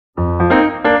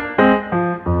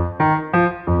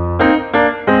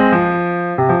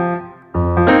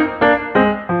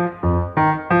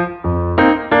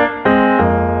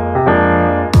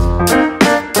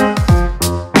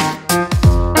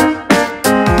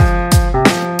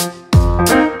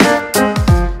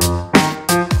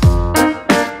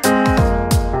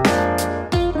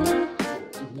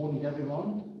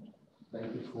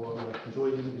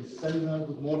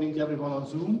everyone on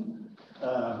Zoom.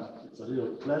 It's a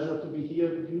real pleasure to be here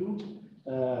with you.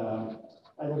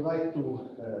 I would like to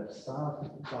start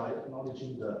by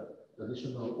acknowledging the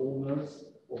traditional owners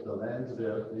of the lands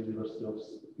where the University of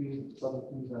Southern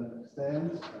Queensland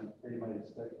stands, and pay my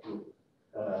respect to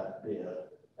their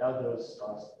elders,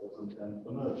 past, present, and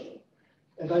emerging.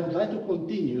 And I would like to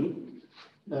continue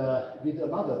with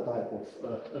another type of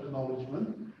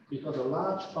acknowledgement, because a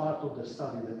large part of the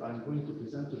study that I'm going to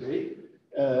present today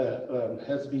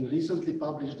has been recently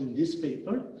published in this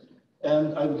paper.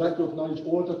 And I would like to acknowledge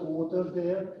all the co-authors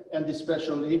there, and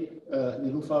especially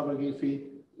Nilufer Regefi,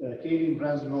 Kaylin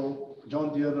Branslow,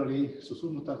 John Diernery,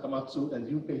 Susumu Takamatsu, and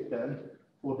Yunpei Ten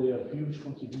for their huge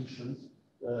contributions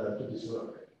to this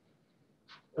work.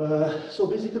 So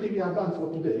basically we are done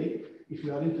for today. If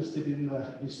you are interested in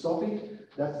this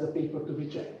topic, that's the paper to be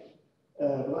checked.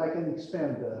 But I can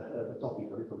expand the topic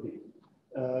a little bit.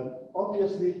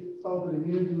 Obviously, powdery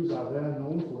mildews are well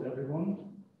known for everyone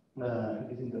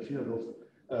within the field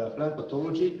of plant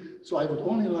pathology. So I would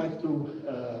only like to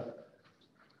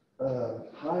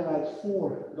highlight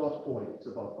 4 dot points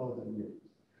about powdery mildews.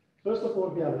 First of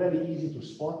all, they are very easy to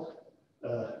spot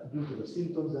due to the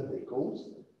symptoms that they cause.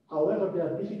 However, they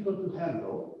are difficult to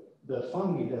handle. The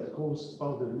fungi that cause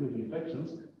powdery mildew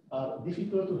infections are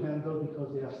difficult to handle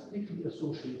because they are strictly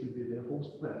associated with their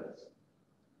host plants.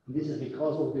 This is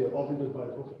because of their obligate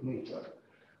biotrophic nature.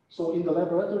 So in the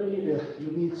laboratory,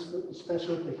 you need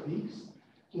special techniques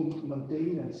to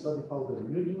maintain and study powdery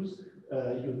mildews.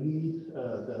 You need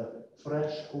the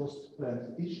fresh host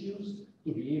plant tissues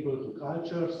to be able to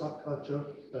culture,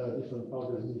 subculture different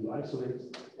powdery mildew isolates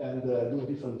and do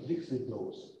different tricks with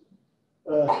those.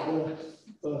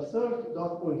 The third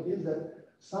dot point is that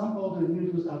some powdery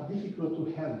mildews are difficult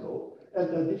to handle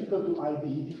and difficult to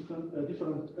ID,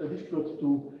 difficult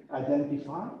to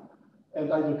identify.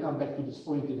 And I will come back to this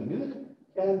point in a minute.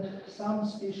 And some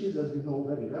species, as we know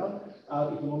very well,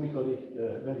 are economically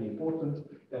very important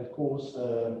and cause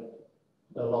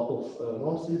a lot of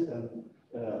losses and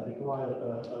require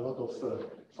a lot of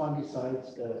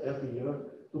fungicides every year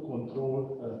to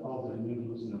control powdery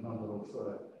mildews in a number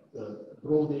of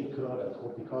broadacre and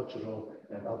horticultural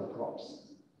and other crops.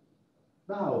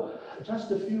 Now,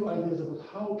 just a few ideas about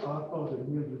how are powdery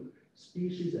mildew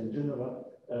species and genera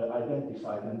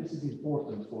identified, and this is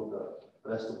important for the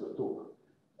rest of the talk.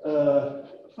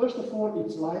 First of all,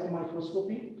 it's light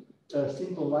microscopy,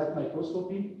 simple light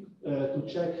microscopy to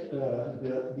check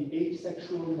the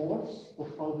asexual morphs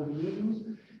of powdery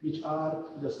mildews, which are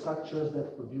the structures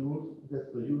that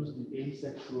produce the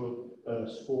asexual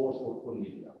spores or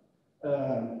cornelia.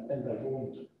 And I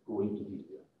won't go into detail.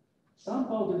 Some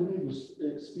powdery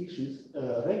mildew species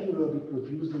regularly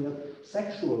produce their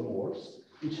sexual morphs,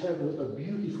 which have a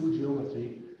beautiful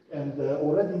geometry. And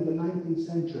already in the 19th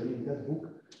century, in that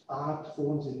book, Art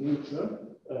Forms in Nature,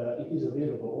 it is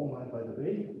available online, by the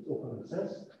way, it's open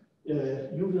access.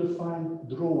 You will find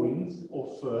drawings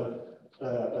of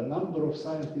a number of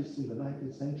scientists in the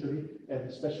 19th century, and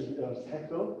especially Ernst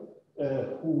Haeckel,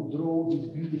 who drew these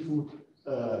beautiful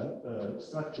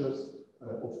structures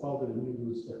of powdery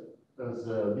mildews as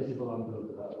visible under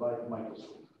the light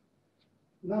microscope.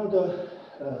 Now, the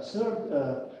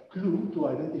third clue to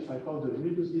identify powdery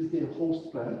mildews is their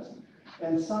host plants,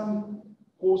 and some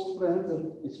host plants,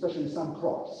 and especially some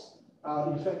crops,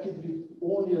 are infected with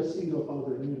only a single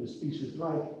powdery mildew species,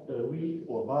 like wheat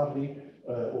or barley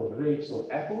or grapes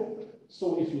or apple.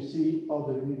 So if you see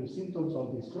powdery mildew symptoms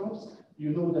on these crops, you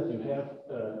know that you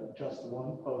have just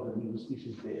one powdery mildew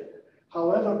species there.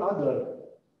 However, other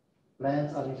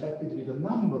plants are infected with a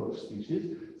number of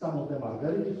species. Some of them are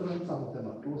very different, some of them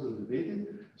are closely related.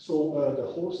 So the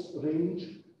host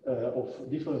range of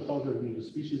different powdery mildew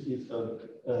species is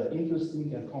an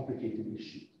interesting and complicated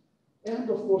issue. And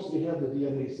of course, we have the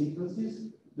DNA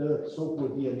sequences, the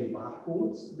so-called DNA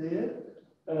barcodes there.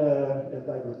 And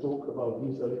I will talk about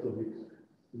these a little bit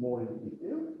more in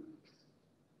detail.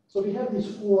 So we have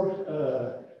these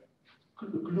 4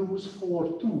 clues,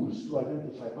 4 tools to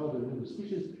identify powdery mildew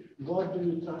species. What do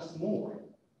you trust more?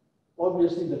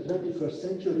 Obviously, in the 21st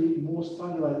century, most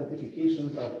fungal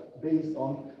identifications are based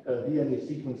on DNA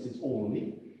sequences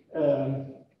only,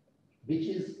 which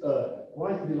is a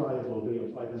quite reliable way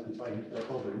of identifying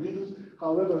powdery mildews.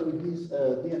 However, with these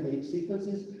DNA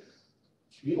sequences,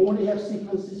 we only have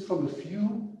sequences from a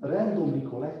few randomly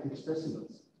collected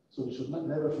specimens. So we should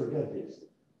never forget this.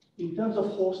 In terms of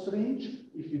host range,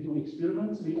 if we do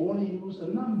experiments, we only use a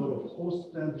number of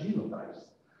host plant genotypes.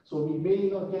 So we may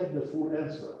not get the full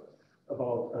answer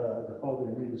about the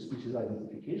powdery mildew species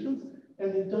identifications.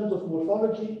 And in terms of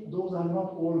morphology, those are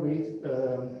not always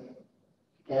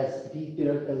as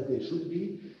detailed as they should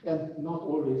be, and not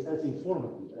always as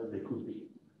informative as they could be.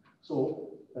 So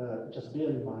just bear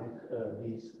in mind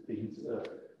these things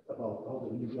about how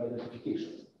the mildew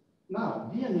identifications.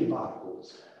 Now, DNA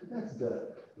barcodes, that's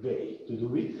the way to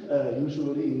do it,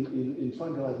 usually in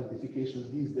fungal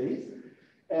identifications these days.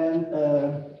 And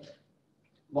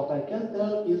what I can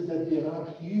tell is that there are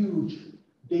huge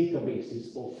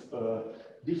databases of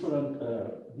different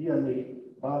DNA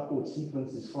barcode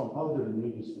sequences from powdery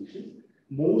mildew species,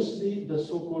 mostly the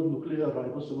so-called nuclear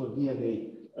ribosomal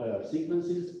DNA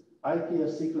sequences,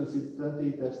 ITS sequences,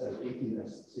 28S and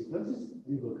 18S sequences.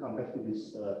 We will come back to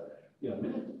this in a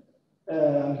minute.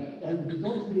 And we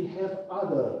don't really have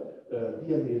other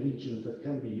DNA regions that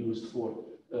can be used for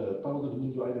powdery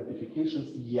mildew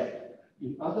identifications yet.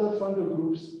 In other fungal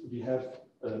groups, we have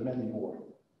many more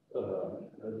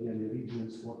DNA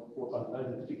regions for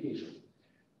identification.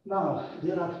 Now,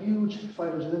 there are huge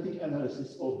phylogenetic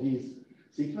analysis of these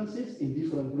sequences in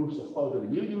different groups of powdery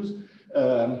mildews,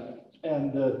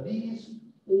 and these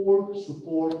all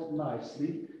support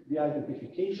nicely the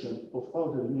identification of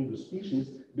powdery mildew species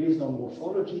based on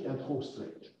morphology and host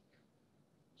range.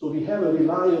 So we have a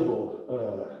reliable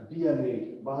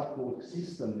DNA barcode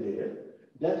system there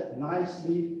that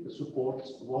nicely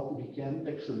supports what we can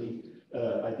actually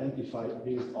identify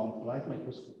based on light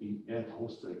microscopy and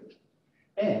host range.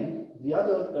 And the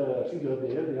other figure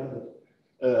there, the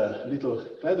other little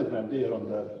cladogram there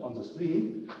on the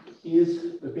screen,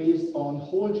 is based on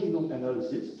whole genome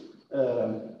analysis.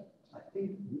 I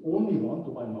think the only one,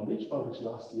 to my knowledge, published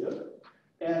last year.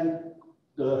 And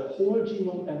the whole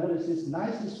genome analysis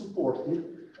nicely supported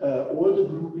all the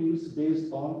groupings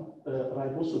based on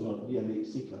ribosomal DNA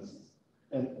sequences.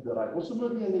 And the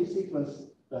ribosomal DNA sequence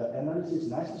analysis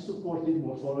nicely supported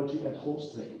morphology and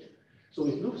host range. So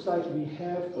it looks like we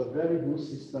have a very good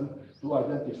system to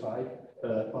identify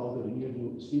powdery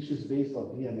mildew species based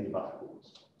on DNA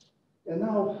barcodes. And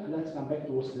now let's come back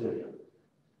to Australia.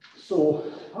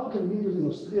 So powdery mildews in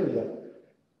Australia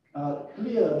are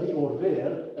clearly or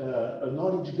rare a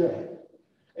knowledge gap.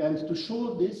 And to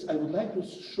show this, I would like to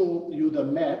show you the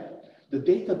map, the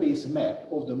database map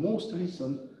of the most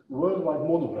recent worldwide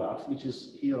monograph, which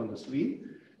is here on the screen,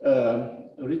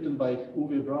 written by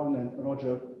Uwe Brown and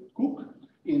Roger Cook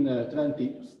in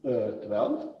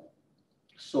 2012.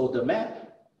 So the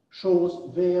map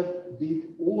shows where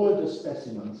did all the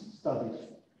specimens studied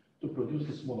to produce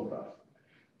this monograph.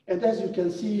 And as you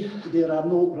can see, there are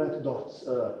no red dots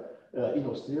in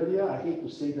Australia. I hate to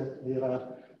say that there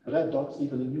are red dots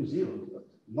even in New Zealand, but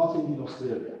nothing in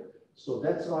Australia. So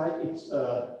that's why it's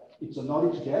a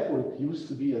knowledge gap, or it used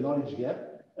to be a knowledge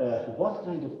gap. What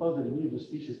kind of powdery mildew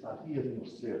species are here in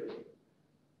Australia?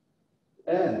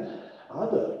 And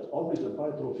other obligate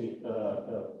biotrophic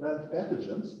plant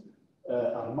pathogens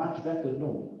are much better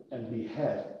known, and we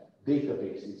have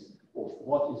databases of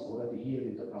what is already here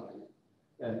in the country.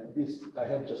 And this, I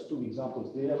have just two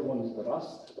examples there. One is the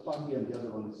rust fungi, and the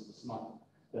other one is the smut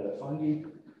fungi.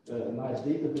 Nice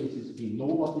databases. We know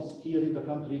what is here in the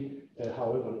country.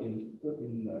 However, in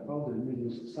powdery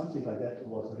mildews, something like that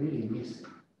was really missing.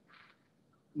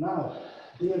 Now,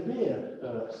 there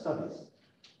were studies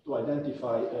to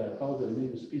identify powdery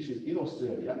mildew species in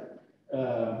Australia,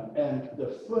 and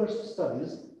the first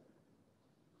studies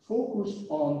focused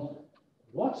on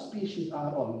what species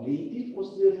are on native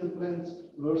Australian plants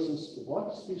versus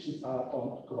what species are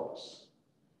on crops.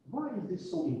 Why is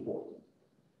this so important?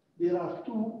 There are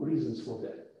two reasons for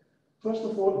that. First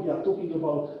of all, we are talking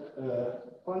about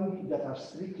fungi that are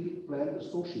strictly plant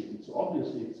associated. So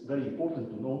obviously, it's very important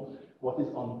to know what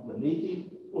is on the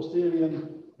native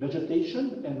Australian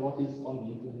vegetation and what is on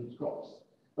the introduced crops.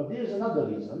 But there's another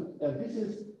reason, and this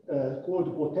is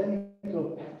called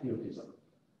botanical patriotism.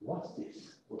 What's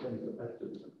this, botanical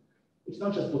patriotism? It's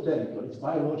not just botanical, it's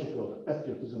biological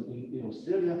patriotism in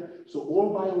Australia. So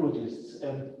all biologists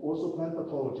and also plant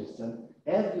pathologists and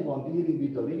everyone dealing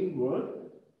with the living world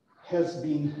has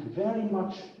been very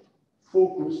much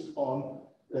focused on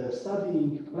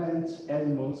studying plants,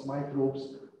 animals,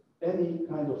 microbes, any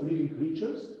kind of living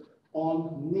creatures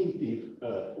on native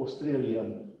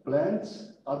Australian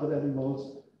plants, other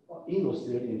animals in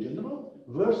Australia in general,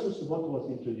 versus what was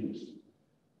introduced.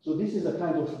 So this is a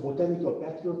kind of botanical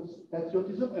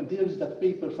patriotism, and there is that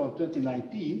paper from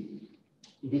 2019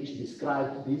 which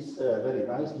described this very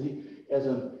nicely as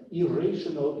an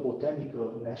irrational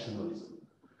botanical nationalism.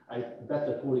 I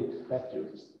better call it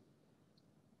patriotism.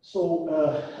 So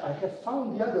I have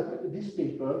found this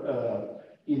paper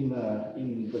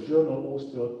in the journal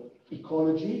Austral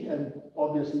Ecology, and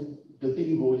obviously the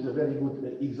dingo is a very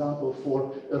good example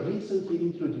for a recently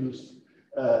introduced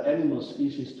animal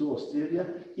species to Australia,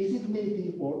 is it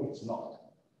native or it's not?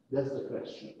 That's the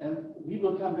question. And we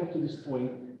will come back to this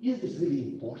point. Is this really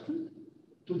important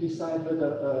to decide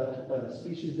whether a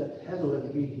species that has already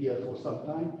been here for some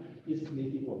time, is it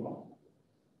native or not?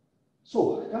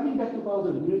 So, coming back to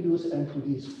powdery mildews and to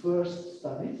these first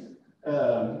studies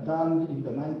done in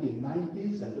the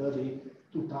 1990s and early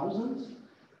 2000s,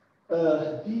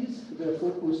 these were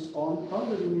focused on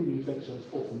powdery mildew infections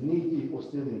of native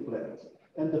Australian plants.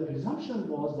 And the presumption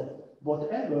was that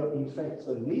whatever infects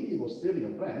a native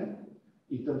Australian plant,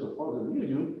 in terms of powdery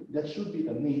mildew, that should be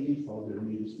a native powdery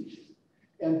mildew species.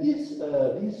 And these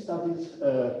studies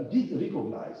did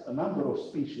recognize a number of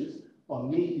species on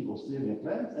native Australian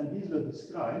plants, and these were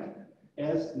described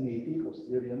as native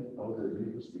Australian powdery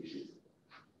mildew species.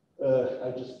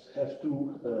 I just have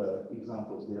two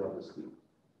examples there on the screen.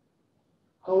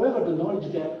 However, the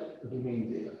knowledge gap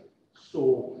remained there.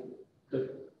 So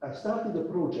I started a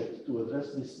project to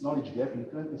address this knowledge gap in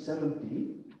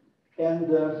 2017, and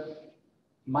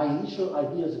my initial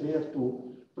ideas were to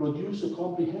produce a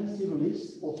comprehensive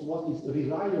list of what has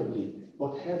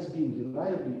been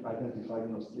reliably identified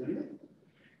in Australia,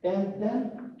 and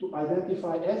then to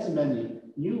identify as many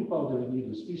new powdery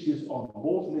mildew species on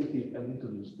both native and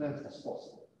introduced plants as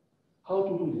possible. How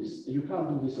to do this? You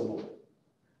can't do this alone.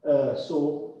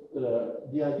 So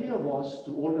the idea was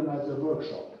to organize a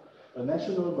workshop, a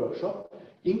national workshop,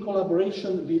 in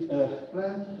collaboration with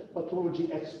plant pathology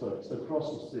experts across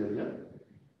Australia.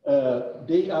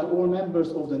 They are all members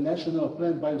of the National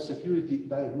Plant Biosecurity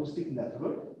Diagnostic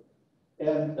Network.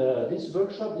 And this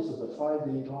workshop, this is a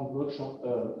 5-day-long workshop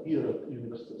here at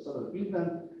University of Southern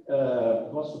Queensland,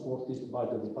 was supported by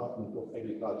the Department of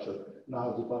Agriculture,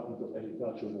 now Department of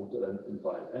Agriculture, Water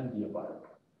and the Environment.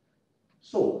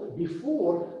 So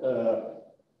before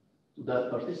the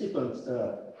participants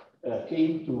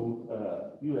came to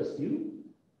USQ,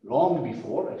 long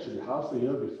before, actually half a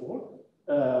year before,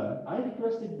 I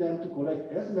requested them to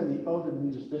collect as many powdery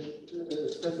mildew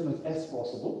specimens as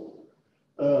possible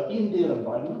in their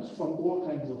environments from all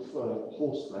kinds of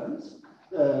host plants.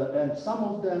 And some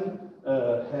of them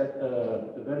had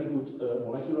very good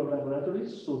molecular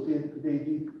laboratories, so they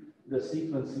did the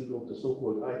sequencing of the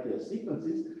so-called ITS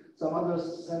sequences. Some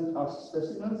others sent us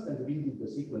specimens, and we did the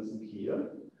sequencing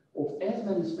here of as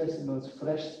many specimens,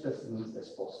 fresh specimens as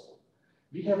possible.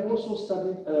 We have also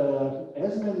studied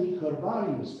as many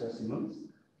herbarium specimens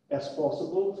as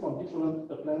possible from different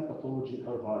plant pathology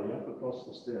herbaria across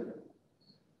Australia.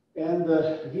 And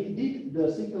we did the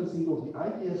sequencing of the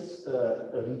ITS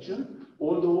region,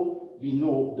 although we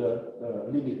know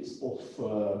the limits of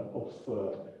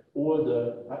all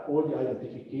the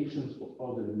identifications of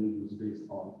powdery mildews based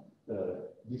on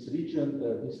this region.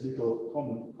 This little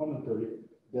commentary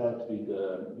dealt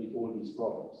with all these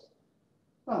problems.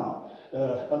 Now,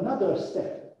 another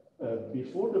step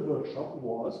before the workshop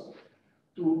was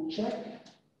to check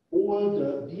all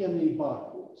the DNA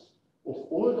barcodes of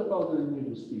all the powdery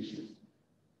mildew species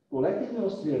collected in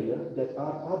Australia that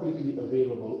are publicly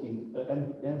available in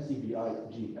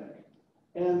NCBI GPAC.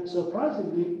 And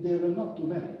surprisingly, there were not too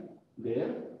many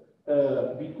there.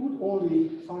 We could only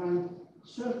find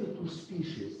 32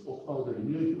 species of powdery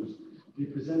mildews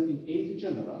representing 80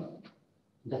 genera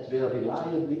that were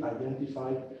reliably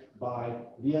identified by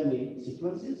DNA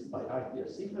sequences, by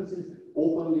ITS sequences,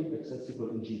 openly accessible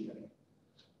in GPAC.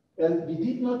 And we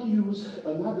did not use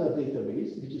another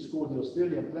database, which is called the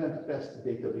Australian Plant Pest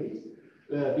Database,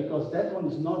 because that one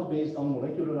is not based on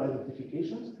molecular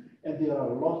identifications, and there are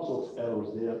lots of errors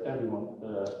there. Everyone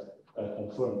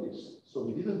confirmed this. So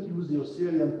we didn't use the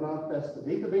Australian Plant Pest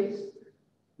Database,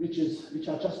 which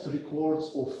are just records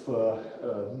of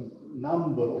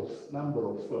number of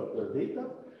data.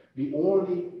 We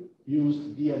only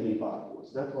used DNA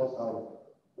barcodes. That was our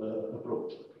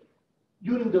approach.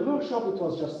 During the workshop, it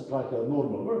was just like a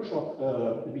normal workshop.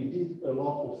 We did a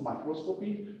lot of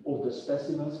microscopy of the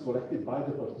specimens collected by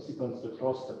the participants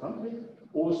across the country.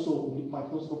 Also,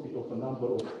 microscopy of a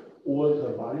number of old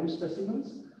herbarium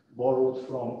specimens borrowed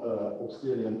from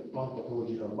Australian plant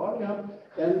pathology herbaria.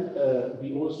 And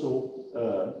we also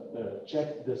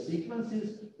checked the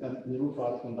sequences, and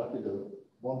Nirupal conducted a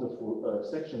wonderful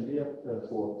section there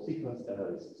for sequence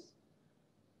analysis.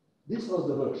 This was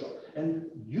the workshop.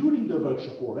 And during the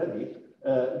workshop already,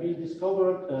 we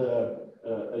discovered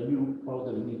a new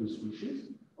powdery mildew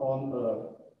species on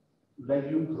a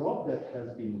legume crop that has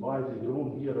been widely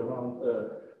grown here around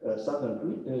southern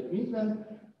Queensland.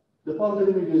 The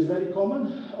powdery mildew is very common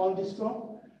on this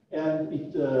crop, and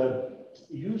it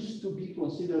used to be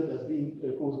considered as being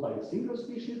caused by a single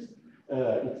species.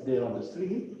 It's there on the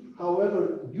screen.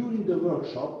 However, during the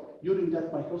workshop, during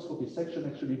that microscopy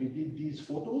section, actually, we did these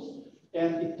photos,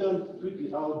 and it turned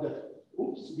quickly out that,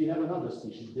 oops, we have another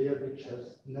species there which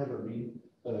has never been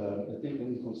taken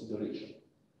into consideration.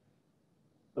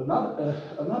 A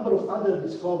number of other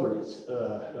discoveries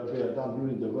were done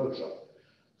during the workshop.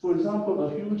 For example,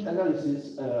 a huge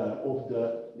analysis of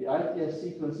the ITS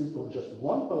sequences of just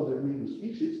one powdery mildew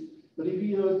species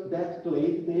revealed that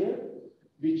clade there,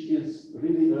 which is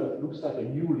really looks like a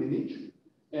new lineage,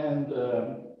 and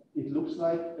it looks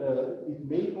like it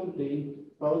may contain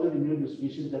powdery mildew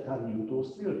species that are new to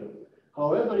Australia.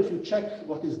 However, if you check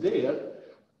what is there,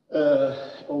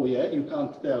 oh yeah, you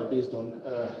can't tell based on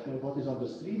what is on the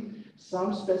screen.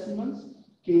 Some specimens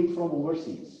came from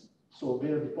overseas, so they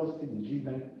are deposited in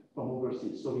GBank from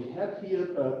overseas. So we have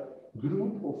here a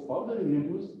group of powdery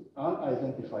mildews,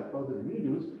 unidentified powdery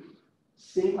mildews,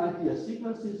 same ITS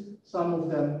sequences, some of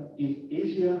them in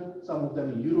Asia, some of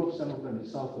them in Europe, some of them in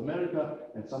South America,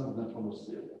 and some of them from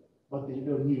Australia. But they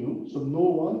were new, so no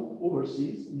one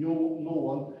overseas, no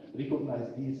one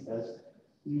recognized these as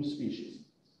new species.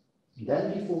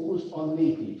 Then we focused on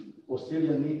native,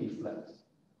 Australian native plants.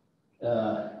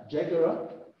 Jaguar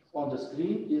on the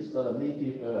screen is a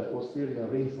native Australian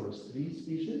rainforest tree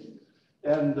species,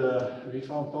 and we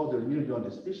found powdery mildew on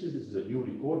this species. This is a new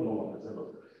record, no one has ever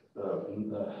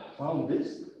found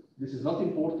this. This is not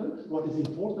important. What is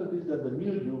important is that the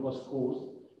mildew was caused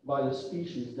by a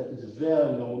species that is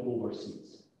well known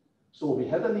overseas. So we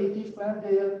had a native plant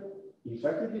there,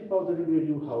 infected with powdery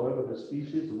mildew. However, the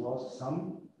species was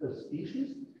some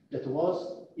species that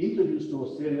was introduced to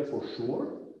Australia for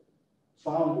sure,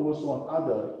 found also on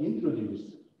other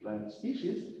introduced plant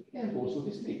species, and also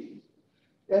this native.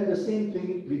 And the same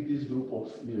thing with this group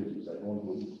of mildews. I won't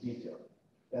go into detail.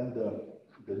 And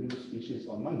the new species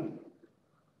on Monday.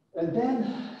 And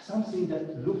then something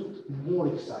that looked more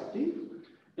exciting.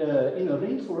 In a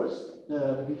rainforest,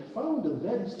 we found a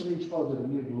very strange powdery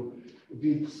mildew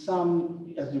with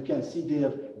some, as you can see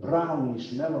there,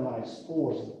 brownish melanized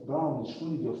spores, brownish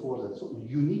conidiophores, and so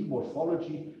unique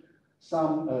morphology.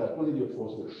 Some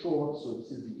conidiophores were short, so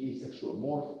this is the asexual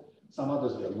morph. Some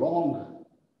others were long.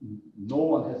 No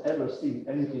one has ever seen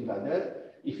anything like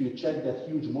that. If you check that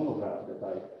huge monograph that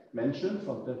I mentioned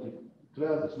from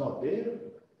 2012, it's not there.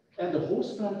 And the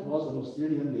host plant was an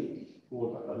Australian native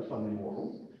called Acalypha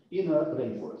memorum in a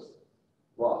rainforest.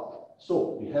 Wow.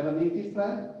 So we have a native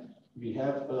plant. We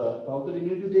have a powdery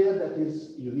mildew there that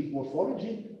is unique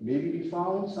morphology. Maybe we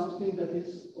found something that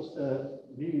is,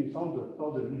 maybe we found a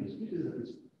powdery mildew species that is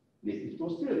native to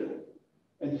Australia.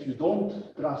 And if you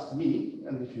don't trust me,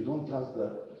 and if you don't trust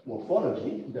the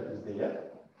morphology that is there,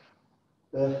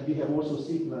 we have also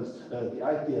sequenced the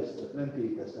ITS, the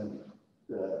 20S, and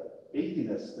the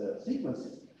 18S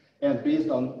sequences. And based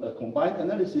on a combined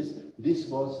analysis, this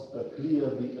was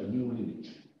clearly a new lineage.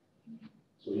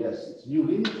 So yes, it's new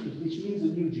lineage, which means a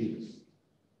new genus.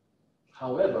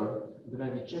 However,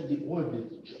 when we checked the old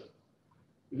literature,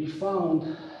 we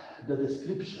found the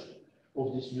description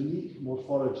of this unique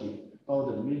morphology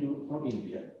powdery mildew from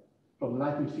India, from the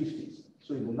 1950s.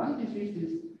 So in the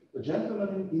 1950s, a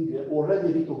gentleman in India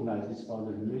already recognized this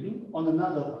powdery mildew on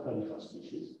another Acalypha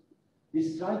species,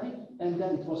 described it, and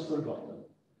then it was forgotten.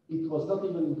 It was not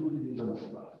even included in the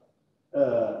monograph.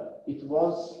 It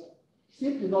was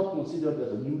simply not considered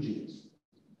as a new genus.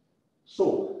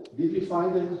 So, did we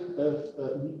find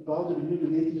a powdery mildew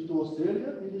native to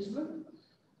Australia in this plant?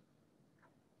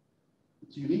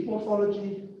 It's unique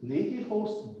morphology, native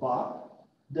host, but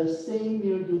the same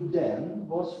mildew then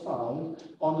was found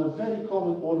on a very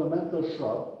common ornamental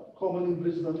shrub, common in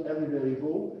Brisbane everywhere you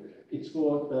go. It's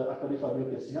called Acalypha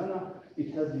milkesiana.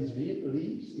 It has these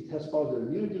leaves, it has powdery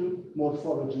mildew,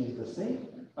 morphology is the same.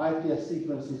 ITS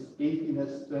sequences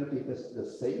 18S, 20S, the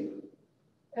same.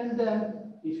 And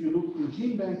then, if you look through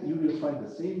GeneBank, you will find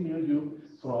the same mildew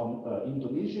from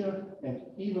Indonesia and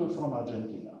even from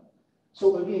Argentina.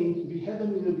 So again, we had a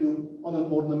mildew on an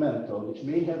ornamental, which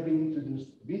may have been introduced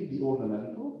with the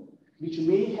ornamental, which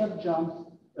may have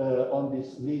jumped on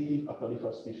this native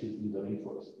Acalypha species in the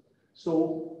rainforest.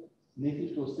 So,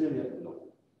 native to Australia, no.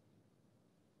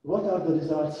 What are the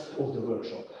results of the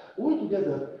workshop?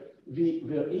 Altogether, we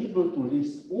were able to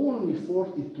list only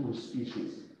 42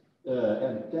 species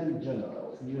and 10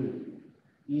 genera of mildew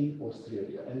in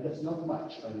Australia, and that's not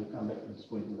much. I will come back to this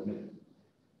point in a minute.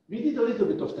 We did a little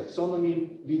bit of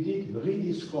taxonomy. We did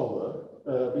rediscover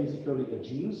basically a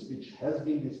genus which has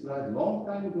been described a long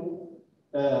time ago,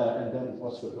 and then it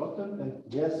was forgotten. And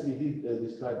yes, we did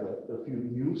describe a few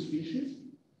new species.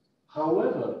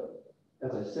 However,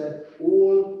 as I said,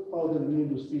 all powdery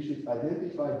mildew species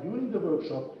identified during the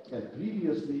workshop and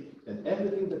previously And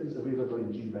everything that is available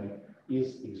in GenBank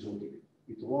is exotic.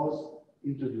 It was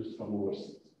introduced from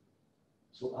overseas.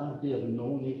 So are there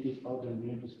no native powdery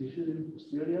mildew species in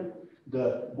Australia?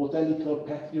 The botanical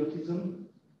patriotism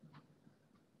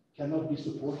cannot be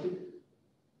supported.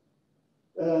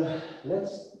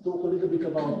 Let's talk a little bit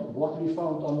about what we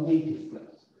found on native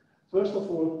plants. First of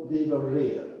all, they were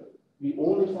rare. We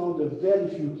only found a very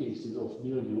few cases of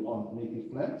mildew on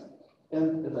native plants.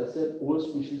 And as I said, all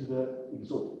species were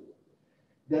exotic.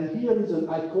 Then here is an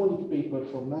iconic paper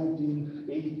from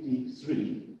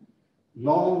 1983,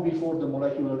 long before the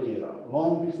molecular era,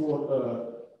 long before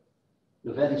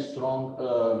the very strong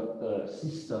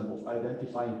system of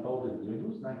identifying powdery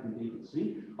mildews,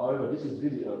 1983. However, this is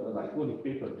really an iconic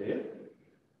paper there.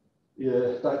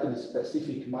 Title is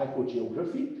Specific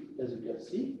Microgeography, as you can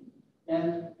see.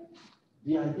 And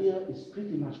the idea is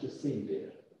pretty much the same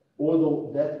there.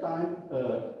 Although that time,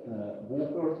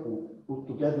 Walker, who put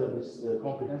together this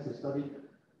comprehensive study,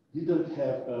 didn't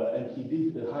have, and he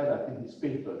did highlight in his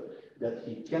paper, that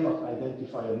he cannot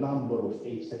identify a number of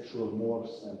asexual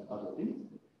morphs and other things.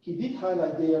 He did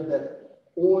highlight there that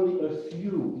only a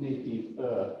few native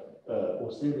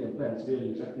Australian plants were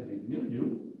infected with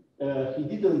mildew. He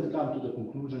didn't come to the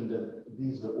conclusion that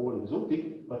these were all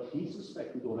exotic, but he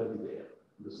suspected already there.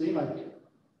 The same idea.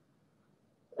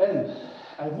 And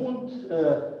I won't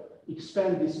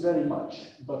expand this very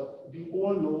much, but we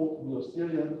all know the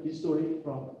Australian history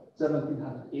from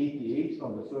 1788,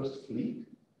 from the first fleet.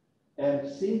 And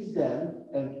since then,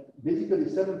 and basically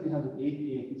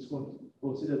 1788 is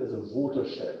considered as a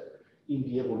watershed in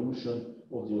the evolution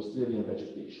of the Australian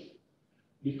vegetation.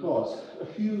 Because a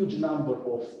huge number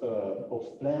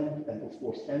of plant and of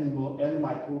course animal and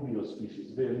microbial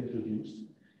species were introduced.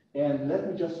 And let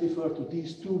me just refer to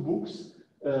these two books.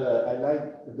 I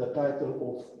like the title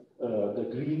of the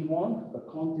green one, A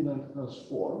Continent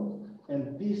Transformed.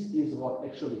 And this is what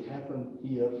actually happened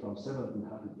here from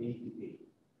 1788.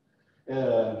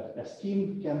 As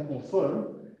Kim can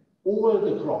confirm, all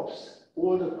the crops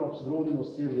grown in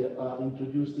Australia are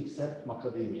introduced except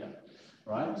macadamia,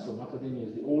 right? So macadamia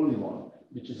is the only one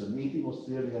which is a native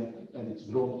Australian and it's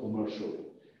grown commercially.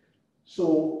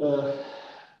 So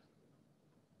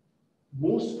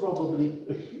most probably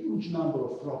a huge number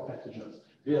of crop pathogens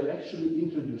were actually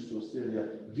introduced to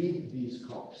Australia with these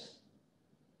crops.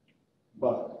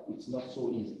 But it's not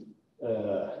so easy.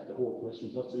 The whole question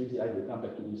is not so easy. I will come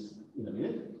back to this in a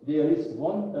minute. There is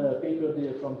one paper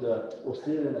there from the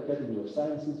Australian Academy of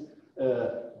Sciences.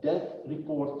 That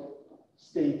report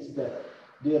states that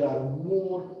there are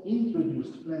more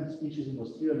introduced plant species in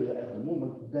Australia at the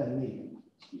moment than native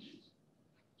species.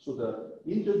 So the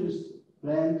introduced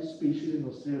plant species in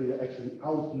Australia actually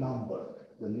outnumber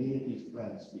the native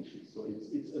plant species. So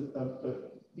it's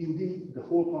indeed the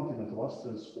whole continent was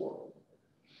transformed.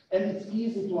 And it's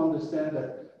easy to understand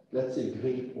that, let's say,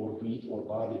 grape or wheat or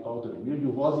barley powdery mildew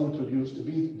was introduced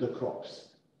with the crops.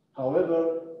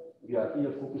 However, we are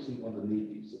here focusing on the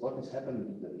natives. What is happening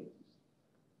with the natives?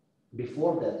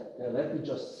 Before that, let me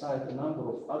just cite a number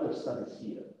of other studies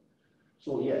here.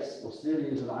 So yes, Australia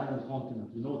is an island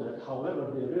continent, we know that.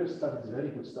 However, there were studies, very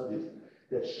good studies,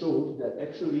 that showed that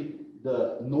actually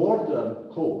the northern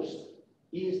coast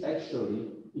is actually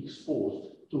exposed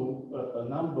to a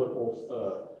number of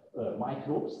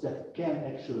microbes that can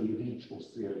actually reach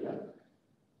Australia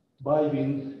by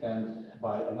wind and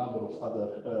by a number of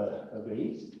other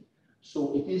ways.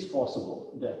 So it is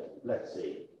possible that, let's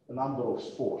say, a number of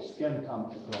spores can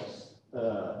come across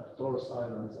Torres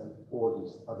Islands and all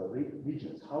these other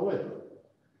regions. However,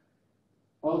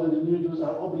 powdery mildews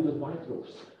are obligate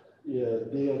microbes.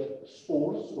 Their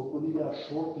spores or conidia are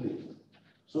short-lived.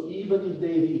 So even if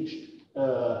they reached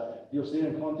the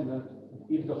Australian continent,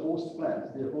 if the host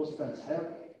plants, their host plants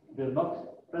were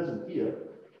not present here,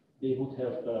 they would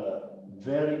have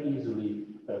very easily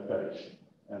perished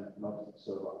and not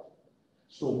survived.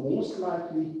 So most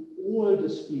likely, all the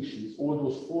species, all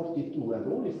those 42 and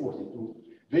only 42,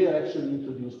 were actually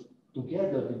introduced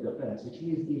together with the plants, which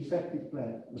means infected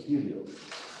plant material.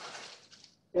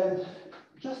 And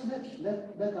just let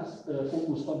us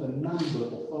focus on the number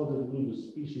of powdery mildew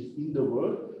species in the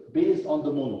world based on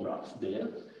the monograph there.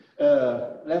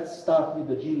 Let's start with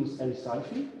the genus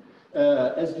Erysife.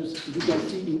 As you can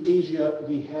see, in Asia,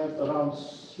 we have around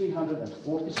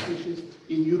 340 species.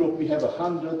 In Europe, we have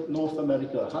 100, North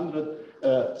America, 100,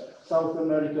 South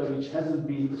America, which hasn't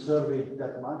been surveyed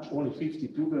that much, only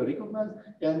 52 were recognized,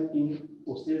 and in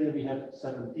Australia, we have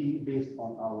 17 based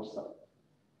on our study,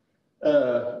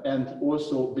 and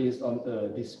also based on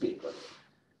this paper.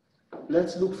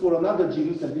 Let's look for another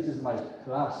genus, and this is my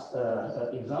last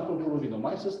example,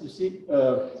 Provinomyces. You see,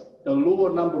 a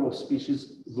lower number of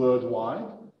species worldwide,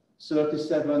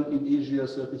 37 in Asia,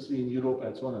 33 in Europe,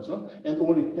 and so on and so on, and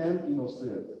only 10 in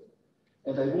Australia.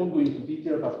 And I won't go into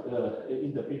detail, but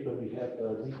in the paper we have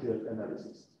a detailed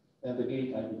analysis. And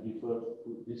again, I would refer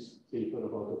to this paper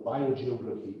about the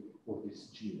biogeography of this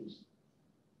genus.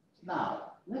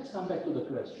 Now, let's come back to the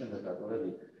question that I've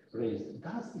already raised.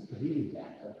 Does it really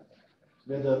matter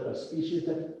whether a species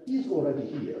that is already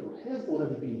here, or has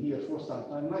already been here for some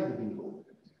time, like the dingo,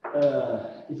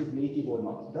 is it native or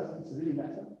not? Does it really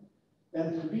matter?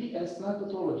 And we, as plant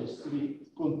pathologists, we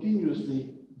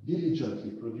continuously,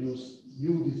 diligently produce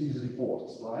new disease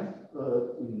reports, right?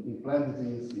 In plant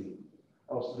disease, in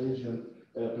Australasian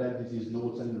plant disease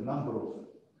notes, and a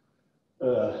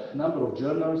number of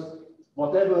journals.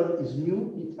 Whatever is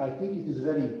new, I think it is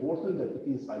very important that it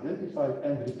is identified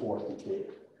and reported there.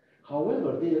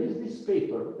 However, there is this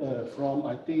paper from,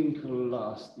 I think,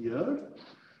 last year,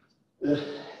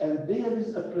 and there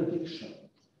is a prediction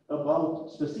about,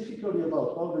 specifically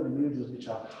about powdery mildews, which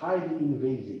are highly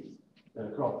invasive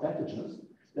crop pathogens,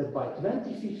 that by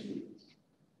 2050,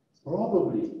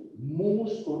 probably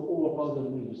most or all powdery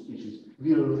mildew species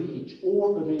will reach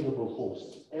all available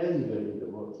hosts anywhere in the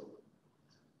world.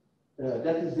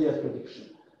 That is their prediction.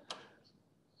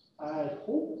 I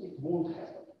hope it won't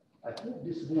happen. I hope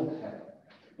this won't happen.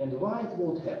 And why it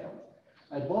won't happen?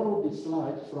 I borrowed this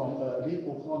slide from Lynn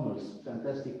O'Connor's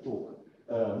fantastic talk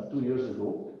 2 years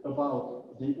ago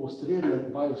about the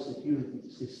Australian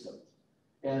biosecurity system,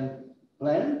 and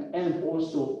plant and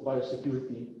also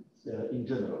biosecurity in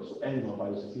general, so animal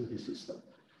biosecurity system.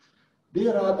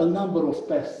 There are a number of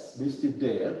pests listed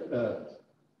there,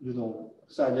 you know,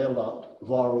 Xylella,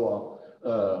 Varroa,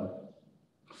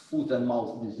 foot and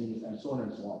mouth disease, and so on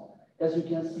and so on. As you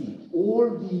can see,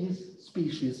 all these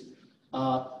species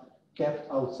are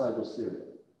kept outside Australia.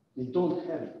 They don't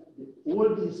have it.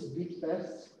 All these big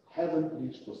pests haven't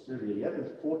reached Australia yet,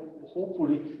 and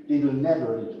hopefully they will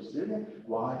never reach Australia.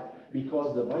 Why?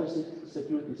 Because the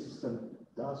biosecurity system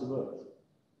does work.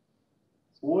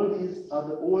 All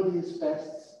these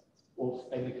pests of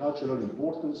agricultural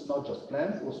importance, not just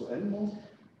plants, also animals,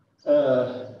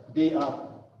 they are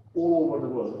all over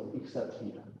the world except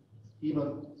here.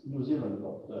 Even New Zealand is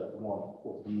not one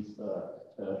of these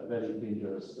very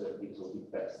dangerous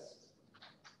exotic pests.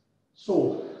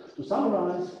 So, to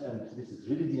summarize, and this is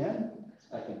really the end,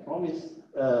 I can promise,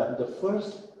 the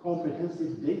first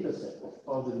comprehensive data set of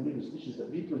powdery mildew species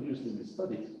that we produced in this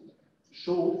study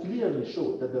clearly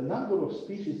showed that the number of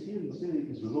species here in Australia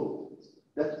is low.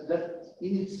 That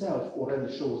in itself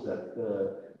already shows that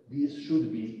these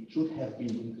should have been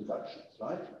introductions,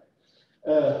 right?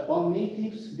 On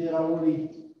natives, there are only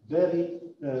very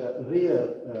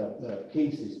rare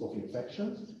cases of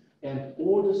infections, and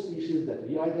all the species that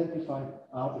we identified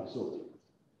are exotic.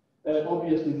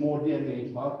 Obviously, more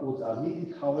DNA barcodes are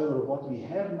needed. However, what we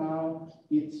have now,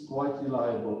 it's quite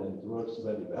reliable and works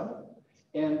very well.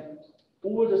 And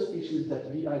all the species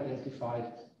that we identified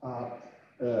are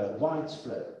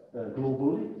widespread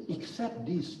globally, except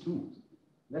these two.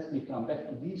 Let me come back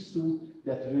to these two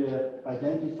that were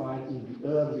identified in the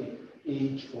early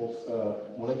age of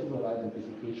molecular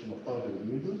identification of powdery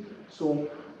mildew. So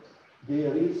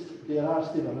there are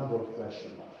still a number of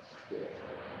question marks there.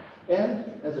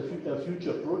 And as a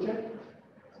future project,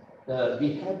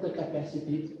 we have the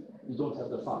capacity, we don't have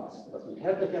the funds, but we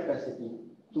have the capacity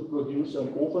to produce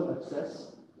an open access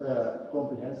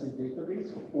comprehensive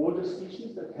database of all the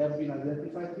species that have been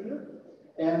identified here,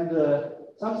 and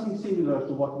something similar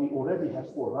to what we already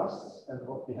have for rusts and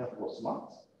what we have for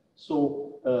smuts.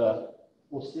 So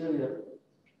Australia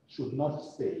should not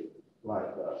stay like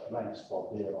a blank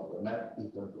spot there on the map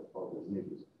in terms of powdery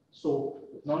mildew. So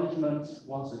acknowledgements,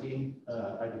 once again,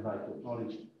 I would like to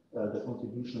acknowledge the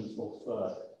contributions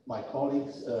of my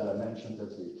colleagues mentioned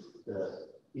as the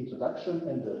introduction,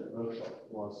 and the workshop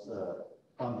was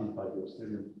funded by the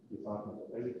Australian Department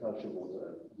of Agriculture, Water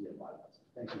and the Environment.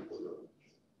 Thank you for your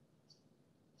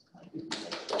attention.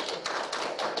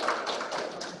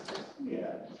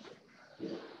 Yeah.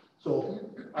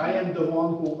 So I am the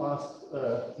one who asked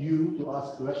you to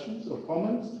ask questions or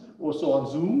comments, also on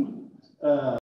Zoom.